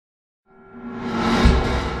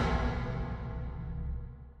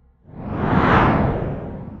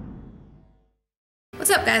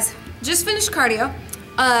up, guys? Just finished cardio.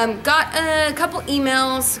 Got a couple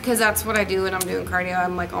emails, because that's what I do when I'm doing cardio.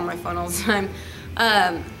 I'm like on my phone all the time.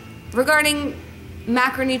 Regarding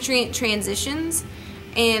macronutrient transitions,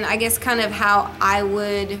 and I guess kind of how I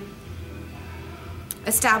would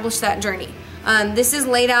establish that journey. This is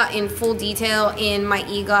laid out in full detail in my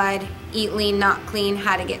e-guide, Eat Lean, Not Clean,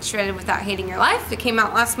 How to Get Shredded Without Hating Your Life. It came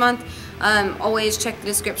out last month. Always check the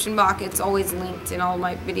description box. It's always linked in all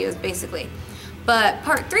my videos, basically. But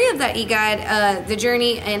part 3 of that e-guide, the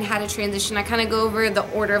journey and how to transition, I kind of go over the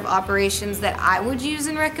order of operations that I would use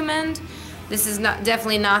and recommend. This is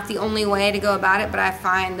definitely not the only way to go about it, but I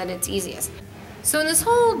find that it's easiest. So in this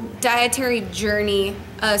whole dietary journey,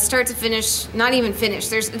 start to finish, not even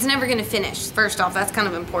finish, it's never going to finish. First off, that's kind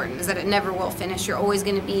of important, is that it never will finish. You're always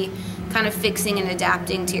going to be kind of fixing and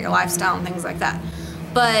adapting to your lifestyle and things like that.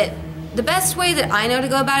 But the best way that I know to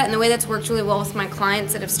go about it, and the way that's worked really well with my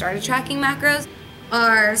clients that have started tracking macros,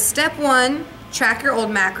 are step 1, track your old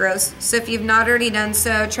macros. So if you've not already done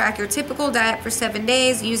so, track your typical diet for 7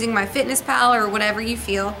 days using MyFitnessPal or whatever you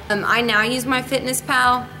feel. I now use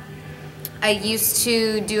MyFitnessPal. I used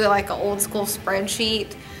to do like an old school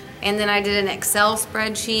spreadsheet, and then I did an Excel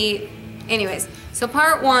spreadsheet. Anyways, so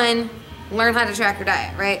part 1, learn how to track your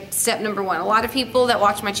diet, right? Step number 1. A lot of people that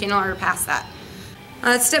watch my channel are past that.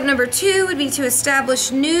 Step number 2 would be to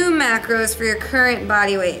establish new macros for your current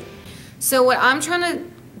body weight. So what I'm trying to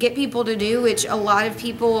get people to do, which a lot of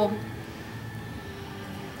people,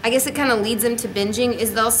 I guess it kind of leads them to binging,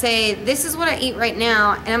 is they'll say, this is what I eat right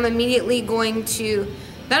now, and I'm immediately going to,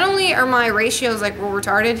 not only are my ratios like real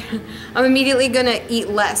retarded, I'm immediately going to eat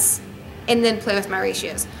less and then play with my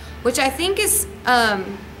ratios, which I think is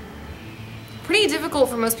pretty difficult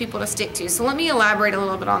for most people to stick to. So let me elaborate a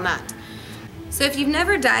little bit on that. So if you've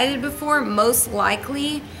never dieted before, most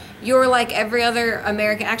likely you're like every other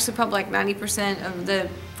American, actually probably like 90% of the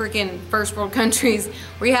freaking first world countries,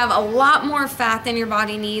 where you have a lot more fat than your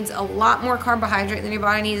body needs, a lot more carbohydrate than your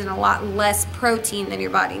body needs, and a lot less protein than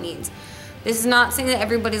your body needs. This is not saying that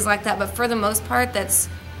everybody's like that, but for the most part, that's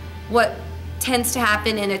what tends to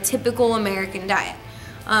happen in a typical American diet.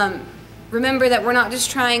 Remember that we're not just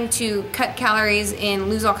trying to cut calories and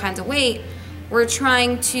lose all kinds of weight, we're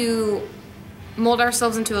trying to mold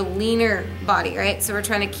ourselves into a leaner body, right? So we're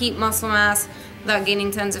trying to keep muscle mass without gaining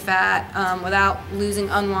tons of fat, without losing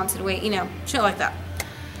unwanted weight, you know, shit like that.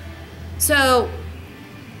 So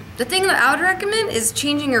the thing that I would recommend is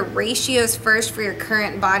changing your ratios first for your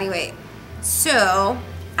current body weight. So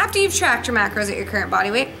after you've tracked your macros at your current body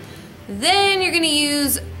weight, then you're gonna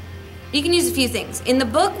use, you can use a few things. In the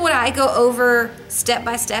book, what I go over step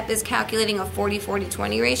by step is calculating a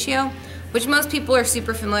 40-40-20 ratio, which most people are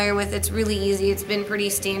super familiar with. It's really easy. It's been pretty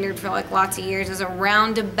standard for like lots of years. It's a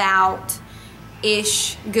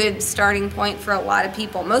roundabout-ish good starting point for a lot of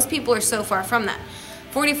people. Most people are so far from that.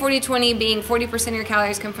 40-40-20 being 40% of your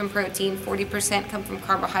calories come from protein, 40% come from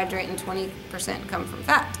carbohydrate, and 20% come from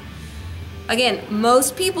fat. Again,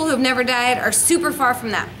 most people who have never dieted are super far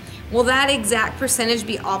from that. Will that exact percentage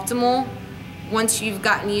be optimal once you've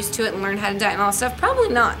gotten used to it and learned how to diet and all that stuff? Probably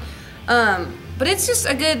not. But it's just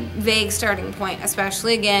a good vague starting point,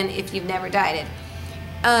 especially again if you've never dieted.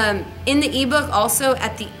 In the ebook also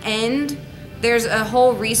at the end there's a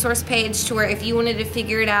whole resource page to where if you wanted to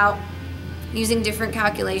figure it out using different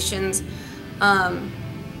calculations,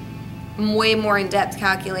 way more in-depth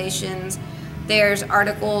calculations, there's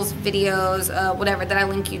articles, videos, whatever that I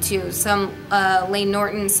link you to. Some Lane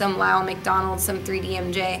Norton, some Lyle McDonald, some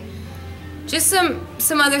 3DMJ. Just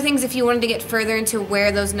some other things if you wanted to get further into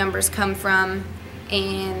where those numbers come from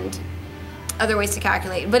and other ways to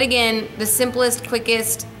calculate. But again, the simplest,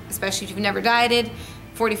 quickest, especially if you've never dieted,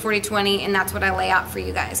 40-40-20, and that's what I lay out for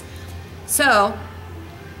you guys. So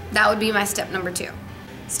that would be my step number 2.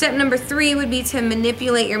 Step number 3 would be to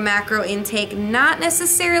manipulate your macro intake, not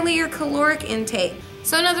necessarily your caloric intake.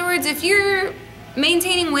 So in other words, if you're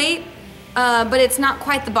maintaining weight, but it's not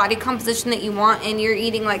quite the body composition that you want and you're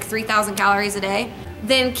eating like 3,000 calories a day,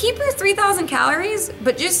 then keep your 3,000 calories,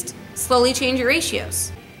 but just slowly change your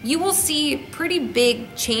ratios. You will see pretty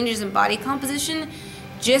big changes in body composition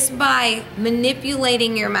just by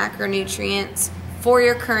manipulating your macronutrients for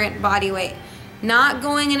your current body weight. Not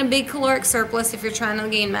going in a big caloric surplus if you're trying to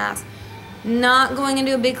gain mass. Not going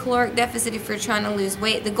into a big caloric deficit if you're trying to lose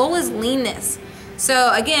weight. The goal is leanness.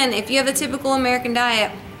 So again, if you have a typical American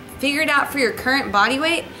diet, figure it out for your current body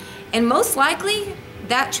weight, and most likely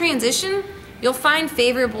that transition, you'll find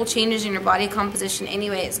favorable changes in your body composition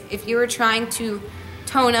anyways. If you were trying to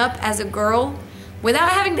tone up as a girl without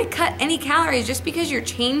having to cut any calories, just because you're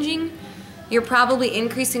changing, you're probably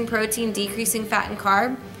increasing protein, decreasing fat and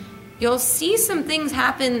carb, you'll see some things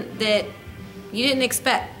happen that you didn't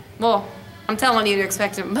expect. Well, I'm telling you to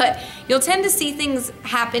expect them, but you'll tend to see things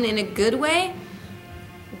happen in a good way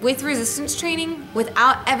with resistance training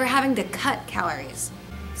without ever having to cut calories.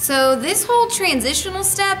 So this whole transitional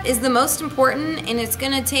step is the most important, and it's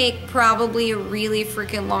gonna take probably a really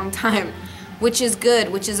freaking long time, which is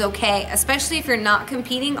good, which is okay, especially if you're not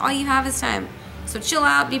competing, all you have is time. So chill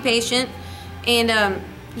out, be patient, and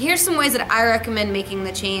here's some ways that I recommend making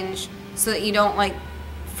the change so that you don't like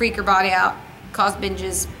freak your body out, cause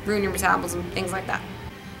binges, ruin your metabolism, things like that.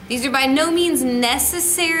 These are by no means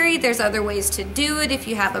necessary. There's other ways to do it if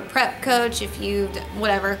you have a prep coach, if you,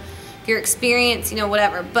 whatever, if you're experienced, you know,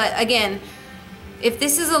 whatever. But again, if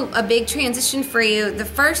this is a big transition for you, the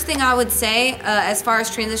first thing I would say as far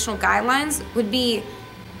as transitional guidelines would be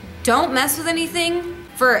don't mess with anything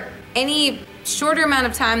for any shorter amount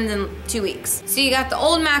of time than 2 weeks. So you got the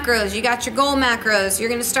old macros, you got your goal macros, you're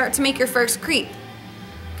gonna start to make your first creep.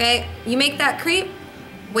 Okay, you make that creep,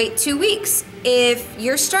 wait 2 weeks. If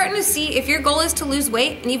you're starting to see, if your goal is to lose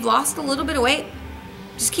weight and you've lost a little bit of weight,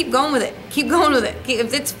 just keep going with it. Keep going with it.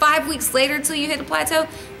 If it's 5 weeks later till you hit a plateau,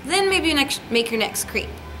 then maybe make your next creep.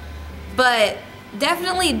 But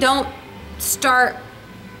definitely don't start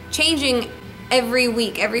changing every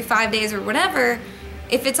week, every 5 days or whatever,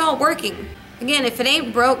 if it's all working. Again, if it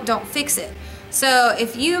ain't broke, don't fix it. So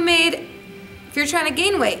if you're trying to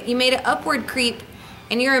gain weight, you made an upward creep,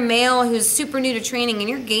 and you're a male who's super new to training and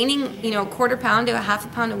you're gaining, you know, 1/4 pound to a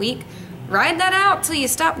 1/2 pound a week, ride that out till you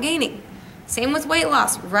stop gaining. Same with weight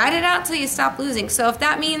loss, ride it out till you stop losing. So if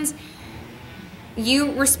that means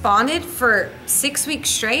you responded for 6 weeks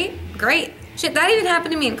straight, great. Shit, that even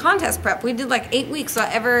happened to me in contest prep. We did like 8 weeks while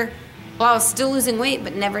I was still losing weight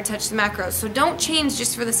but never touched the macros. So don't change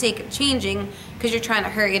just for the sake of changing because you're trying to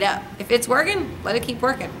hurry it up. If it's working, let it keep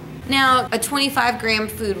working. Now, a 25-gram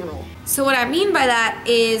food rule. So what I mean by that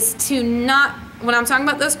is to not, when I'm talking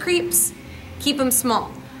about those creeps, keep them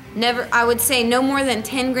small. Never, I would say no more than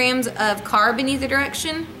 10 grams of carb in either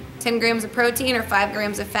direction, 10 grams of protein, or 5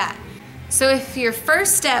 grams of fat. So if your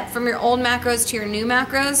first step from your old macros to your new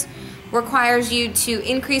macros requires you to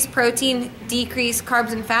increase protein, decrease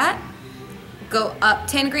carbs and fat, go up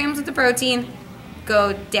 10 grams with the protein,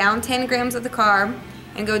 go down 10 grams with the carb,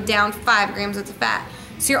 and go down 5 grams with the fat.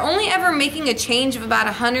 So you're only ever making a change of about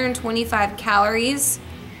 125 calories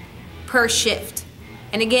per shift.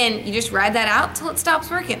 And again, you just ride that out till it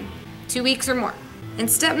stops working, 2 weeks or more. And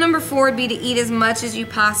step number 4 would be to eat as much as you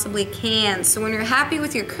possibly can. So when you're happy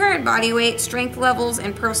with your current body weight, strength levels,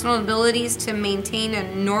 and personal abilities to maintain a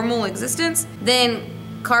normal existence, then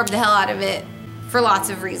carb the hell out of it for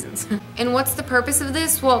lots of reasons. And what's the purpose of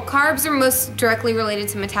this? Well, carbs are most directly related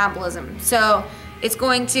to metabolism. So it's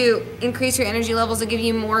going to increase your energy levels and give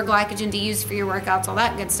you more glycogen to use for your workouts, all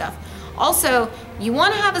that good stuff. Also, you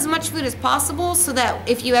want to have as much food as possible so that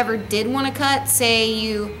if you ever did want to cut, say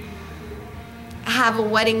you have a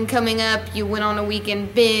wedding coming up, you went on a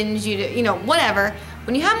weekend binge, you know, whatever,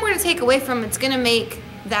 when you have more to take away from, it's going to make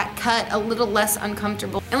that cut a little less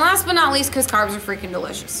uncomfortable. And last but not least, because carbs are freaking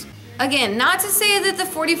delicious. Again, not to say that the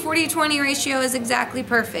 40-40-20 ratio is exactly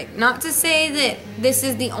perfect. Not to say that this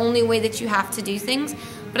is the only way that you have to do things,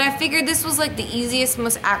 but I figured this was like the easiest,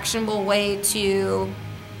 most actionable way to,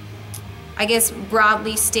 I guess,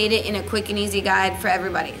 broadly state it in a quick and easy guide for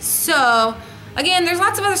everybody. So, again, there's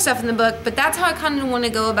lots of other stuff in the book, but that's how I kind of want to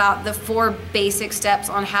go about the 4 basic steps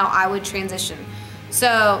on how I would transition.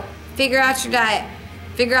 So, figure out your diet,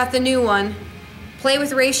 figure out the new one, play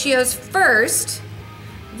with ratios first,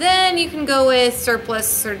 then you can go with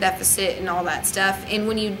surplus or deficit and all that stuff. And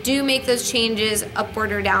when you do make those changes,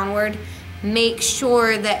 upward or downward, make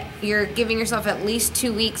sure that you're giving yourself at least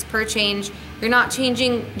 2 weeks per change. You're not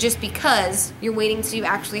changing just because you're waiting till you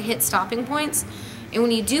actually hit stopping points. And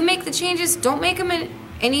when you do make the changes, don't make them in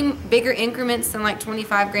any bigger increments than like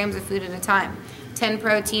 25 grams of food at a time. 10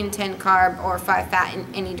 protein, 10 carb, or 5 fat in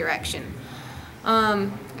any direction.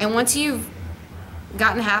 And once you've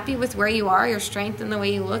gotten happy with where you are, your strength and the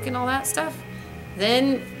way you look and all that stuff,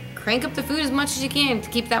 then crank up the food as much as you can to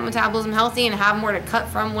keep that metabolism healthy and have more to cut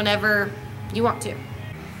from whenever you want to.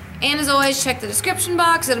 And as always, check the description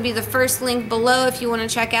box. It'll be the first link below if you want to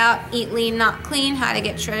check out Eat Lean, Not Clean, How to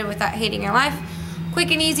Get Shredded Without Hating Your Life.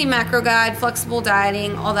 Quick and easy macro guide, flexible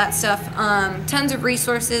dieting, all that stuff. Tons of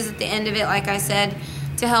resources at the end of it, like I said,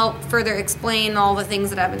 to help further explain all the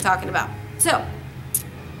things that I've been talking about. So,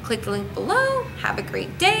 click the link below. Have a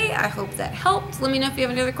great day. I hope that helped. Let me know if you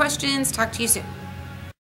have any other questions. Talk to you soon.